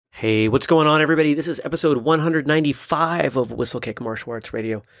Hey, what's going on, everybody? This is episode 195 of Whistlekick Martial Arts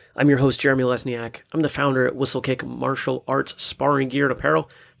Radio. I'm your host, Jeremy Lesniak. I'm the founder at Whistlekick Martial Arts Sparring Gear and Apparel.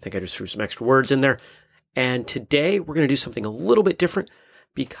 I think I just threw some extra words in there. And today we're going to do something a little bit different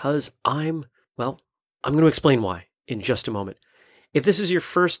because I'm going to explain why in just a moment. If this is your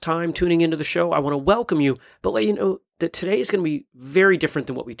first time tuning into the show, I want to welcome you, but let you know that today is going to be very different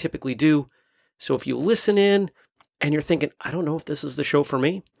than what we typically do. So if you listen in and you're thinking, I don't know if this is the show for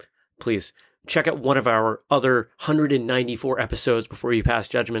me, please check out one of our other 194 episodes before you pass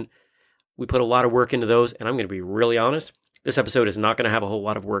judgment. We put a lot of work into those, and I'm going to be really honest. This episode is not going to have a whole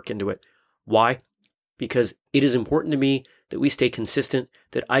lot of work into it. Why? Because it is important to me that we stay consistent,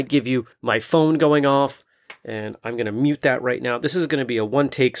 that I give you my phone going off, and I'm going to mute that right now. This is going to be a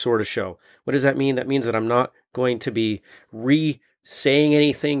one-take sort of show. What does that mean? That means that I'm not going to be saying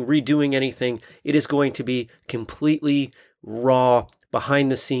anything, redoing anything. It is going to be completely raw,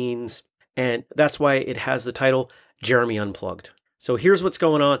 behind the scenes, and that's why it has the title Jeremy Unplugged. So here's what's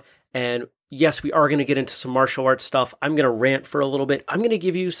going on, and yes, we are going to get into some martial arts stuff. I'm going to rant for a little bit. I'm going to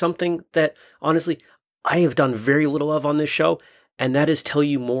give you something that, honestly, I have done very little of on this show, and that is tell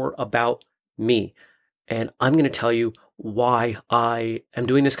you more about me. And I'm going to tell you why I am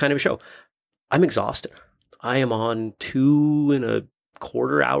doing this kind of a show. I'm exhausted. I am on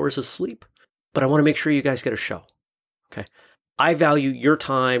 2.25 hours of sleep, but I want to make sure you guys get a show. Okay. I value your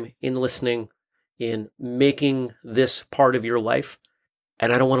time in listening, in making this part of your life,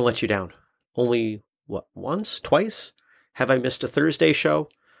 and I don't want to let you down. Only, once, twice have I missed a Thursday show.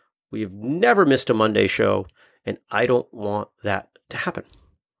 We've never missed a Monday show, and I don't want that to happen.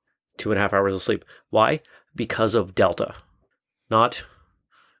 2.5 hours of sleep. Why? Because of Delta. Not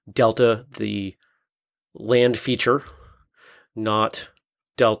Delta, the land feature, not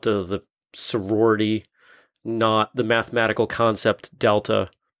Delta, the sorority, not the mathematical concept Delta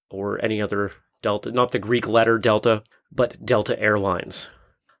or any other Delta, not the Greek letter Delta, but Delta Airlines.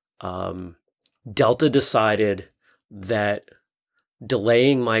 Delta decided that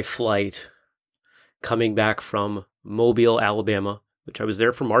delaying my flight coming back from Mobile, Alabama, which I was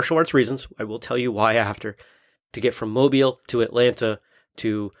there for martial arts reasons, I will tell you why after, to get from Mobile to Atlanta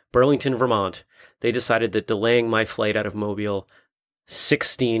to Burlington, Vermont, they decided that delaying my flight out of Mobile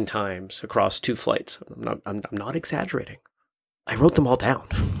 16 times across 2 flights. I'm not exaggerating. I wrote them all down.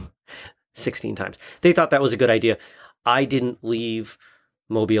 16 times. They thought that was a good idea. I didn't leave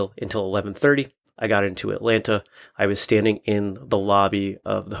Mobile until 11:30. I got into Atlanta. I was standing in the lobby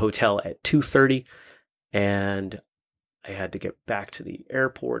of the hotel at 2:30, and I had to get back to the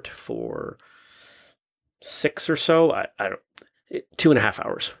airport for 6 or so. 2.5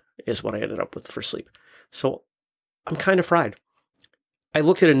 hours is what I ended up with for sleep. So I'm kind of fried. I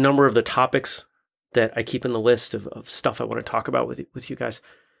looked at a number of the topics that I keep in the list of stuff I want to talk about with you guys,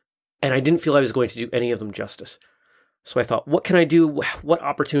 and I didn't feel I was going to do any of them justice. So I thought, what can I do? What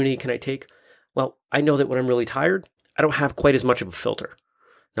opportunity can I take? Well, I know that when I'm really tired, I don't have quite as much of a filter.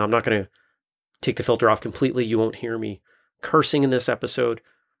 Now, I'm not going to take the filter off completely. You won't hear me cursing in this episode,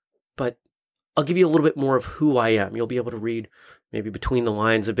 but I'll give you a little bit more of who I am. You'll be able to read maybe between the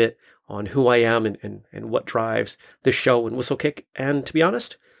lines a bit on who I am and what drives this show and Whistlekick. And to be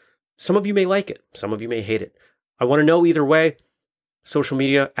honest, some of you may like it. Some of you may hate it. I want to know either way. Social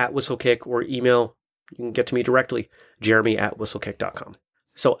media at Whistlekick or email. You can get to me directly, jeremy@whistlekick.com.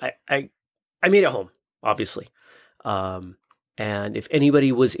 So I made it home, obviously. And if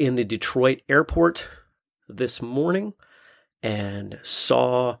anybody was in the Detroit airport this morning and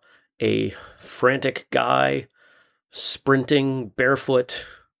saw a frantic guy sprinting barefoot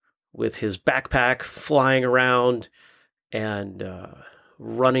with his backpack flying around and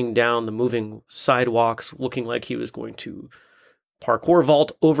running down the moving sidewalks, looking like he was going to parkour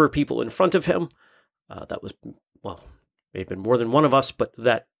vault over people in front of him. That was, may have been more than one of us, but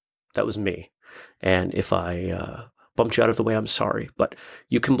that was me. And if I bumped you out of the way, I'm sorry. But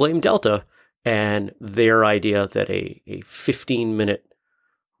you can blame Delta and their idea that a 15-minute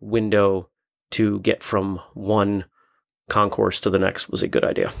window to get from one concourse to the next was a good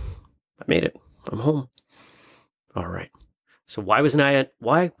idea. I made it. I'm home. All right. So why was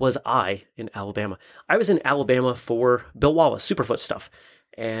I in Alabama? I was in Alabama for Bill Wallace, Superfoot stuff.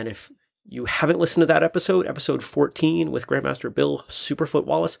 And if you haven't listened to that episode 14 with Grandmaster Bill Superfoot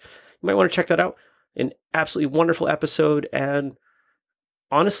Wallace, you might want to check that out. An absolutely wonderful episode, and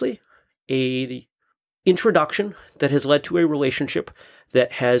honestly, a introduction that has led to a relationship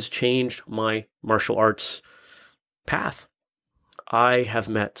that has changed my martial arts path. I have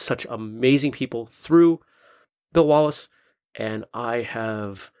met such amazing people through Bill Wallace, and I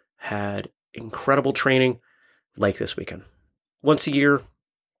have had incredible training like this weekend. Once a year,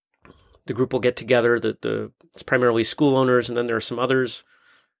 the group will get together. It's primarily school owners, and then there are some others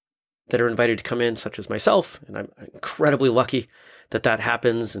that are invited to come in, such as myself. And I'm incredibly lucky that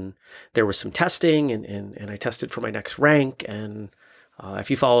happens. And there was some testing, and I tested for my next rank. And if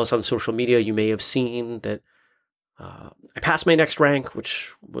you follow us on social media, you may have seen that I passed my next rank,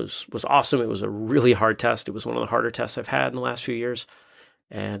 which was awesome. It was a really hard test. It was one of the harder tests I've had in the last few years.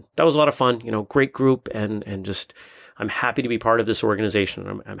 And that was a lot of fun, great group. And just, I'm happy to be part of this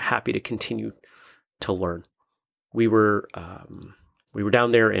organization. I'm happy to continue to learn. We were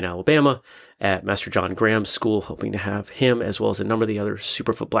down there in Alabama at Master John Graham's school, hoping to have him as well as a number of the other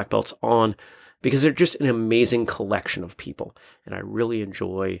Superfoot black belts on, because they're just an amazing collection of people. And I really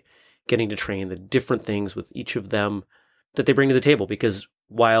enjoy getting to train the different things with each of them that they bring to the table. Because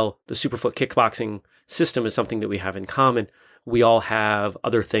while the Superfoot kickboxing system is something that we have in common, we all have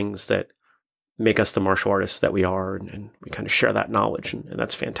other things that make us the martial artists that we are, and we kind of share that knowledge, and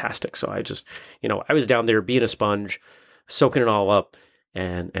that's fantastic. So I just, I was down there being a sponge, soaking it all up,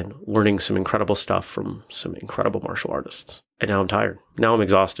 and learning some incredible stuff from some incredible martial artists. And now I'm tired. Now I'm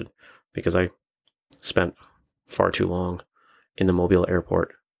exhausted because I spent far too long in the Mobile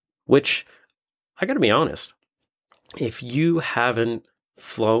airport, which, I got to be honest, if you haven't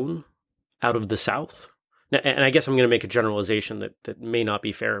flown out of the South, and I guess I'm going to make a generalization that may not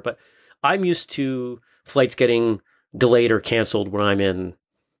be fair, but I'm used to flights getting delayed or canceled when I'm in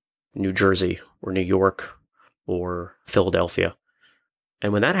New Jersey or New York or Philadelphia.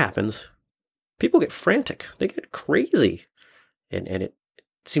 And when that happens, people get frantic. They get crazy. And it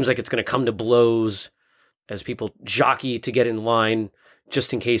seems like it's going to come to blows as people jockey to get in line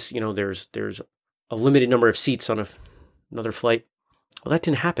just in case, there's a limited number of seats on another flight. Well, that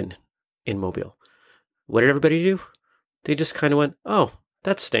didn't happen in Mobile. What did everybody do? They just kind of went, oh,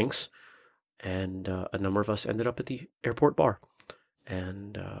 that stinks. And a number of us ended up at the airport bar.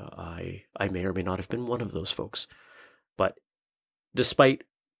 And I may or may not have been one of those folks. But despite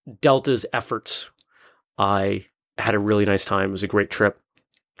Delta's efforts, I had a really nice time. It was a great trip.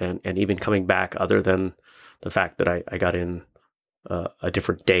 And even coming back, other than the fact that I got in a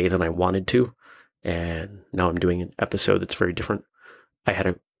different day than I wanted to, and now I'm doing an episode that's very different, I had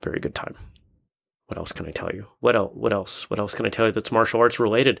a very good time. What else can I tell you? What else can I tell you that's martial arts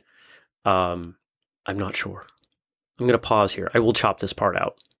related? I'm not sure. I'm going to pause here. I will chop this part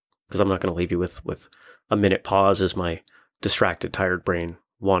out because I'm not going to leave you with a minute pause as my distracted, tired brain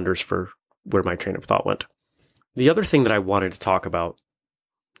wanders for where my train of thought went. The other thing that I wanted to talk about,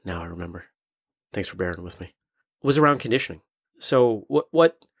 now I remember, thanks for bearing with me, was around conditioning. So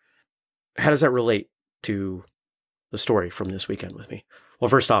how does that relate to the story from this weekend with me? Well,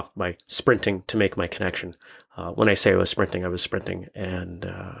 first off, my sprinting to make my connection. When I say I was sprinting, and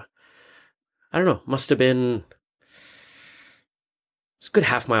I don't know, must have been, it's a good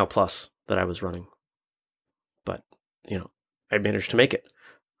half mile plus that I was running. But, I managed to make it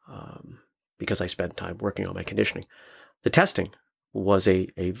because I spent time working on my conditioning. The testing was a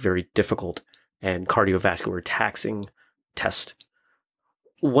very difficult and cardiovascular taxing test.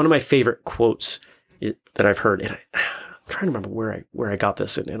 One of my favorite quotes that I've heard, and I'm trying to remember where I got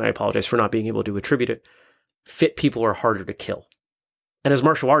this, and I apologize for not being able to attribute it. Fit people are harder to kill. And as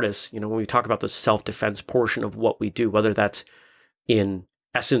martial artists, when we talk about the self-defense portion of what we do, whether that's in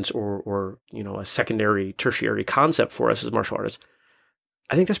essence or a secondary, tertiary concept for us as martial artists,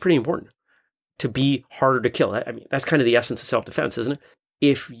 I think that's pretty important to be harder to kill. I mean, that's kind of the essence of self-defense, isn't it?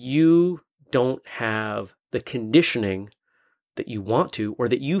 If you don't have the conditioning that you want to, or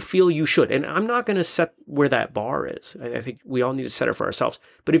that you feel you should, and I'm not going to set where that bar is. I think we all need to set it for ourselves.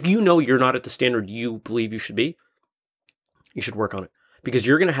 But if you know you're not at the standard you believe you should be, you should work on it, because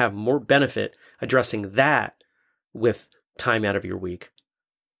you're going to have more benefit addressing that with time out of your week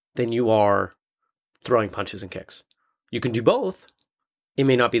than you are throwing punches and kicks. You can do both. It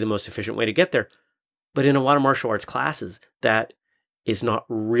may not be the most efficient way to get there, but in a lot of martial arts classes, that is not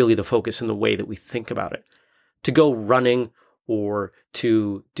really the focus in the way that we think about it. To go running or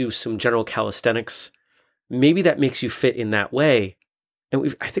to do some general calisthenics, maybe that makes you fit in that way.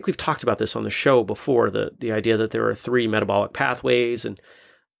 And I think we've talked about this on the show before, the idea that there are 3 metabolic pathways. And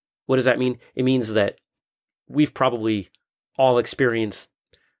what does that mean? It means that we've probably all experienced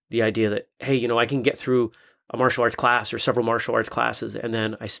the idea that, hey, I can get through a martial arts class or several martial arts classes, and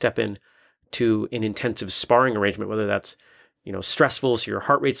then I step in to an intensive sparring arrangement, whether that's, stressful, so your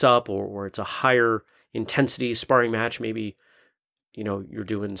heart rate's up, or it's a higher intensity sparring match. Maybe, you're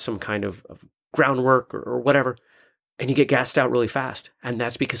doing some kind of groundwork or whatever, and you get gassed out really fast. And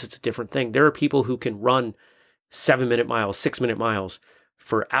that's because it's a different thing. There are people who can run 7-minute miles, 6-minute miles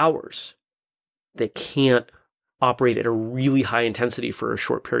for hours. They can't operate at a really high intensity for a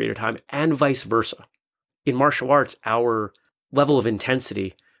short period of time, and vice versa. In martial arts, our level of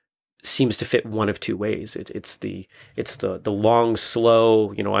intensity seems to fit one of two ways. It's the long,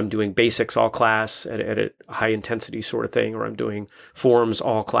 slow, I'm doing basics all class at a high intensity sort of thing, or I'm doing forms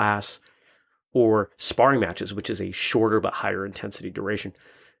all class, or sparring matches, which is a shorter but higher intensity duration.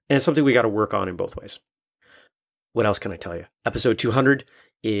 And it's something we got to work on in both ways. What else can I tell you? Episode 200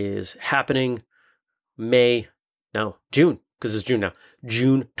 is happening June, because it's June now.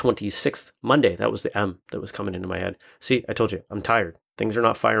 June 26th, Monday. That was the M that was coming into my head. See, I told you, I'm tired. Things are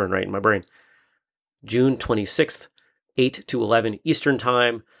not firing right in my brain. June 26th, 8 to 11 Eastern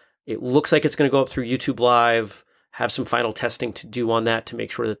time. It looks like it's going to go up through YouTube Live. Have some final testing to do on that to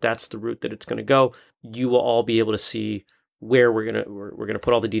make sure that that's the route that it's going to go. You will all be able to see where we're going to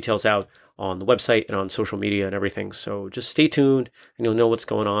put all the details out on the website and on social media and everything. So just stay tuned and you'll know what's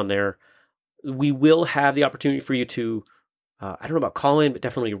going on there. We will have the opportunity for you to, I don't know about call in, but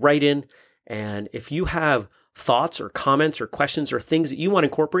definitely write in. And if you have thoughts or comments or questions or things that you want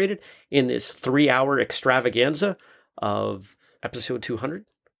incorporated in this 3-hour extravaganza of episode 200,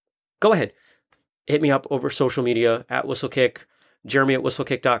 go ahead. Hit me up over social media at Whistlekick, Jeremy at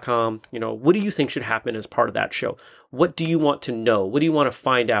whistlekick.com. What do you think should happen as part of that show? What do you want to know? What do you want to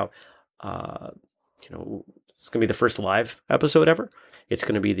find out? It's going to be the first live episode ever. It's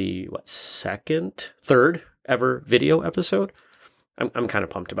going to be the third ever video episode. I'm kind of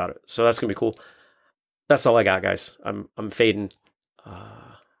pumped about it. So that's going to be cool. That's all I got, guys. I'm fading.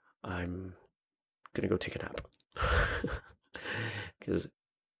 I'm going to go take a nap because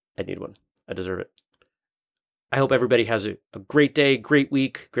I need one. I deserve it. I hope everybody has a great day, great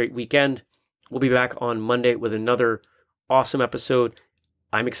week, great weekend. We'll be back on Monday with another awesome episode.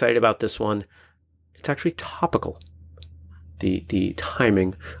 I'm excited about this one. It's actually topical. The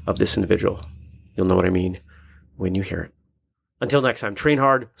timing of this individual. You'll know what I mean when you hear it. Until next time, train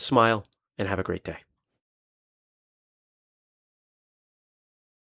hard, smile, and have a great day.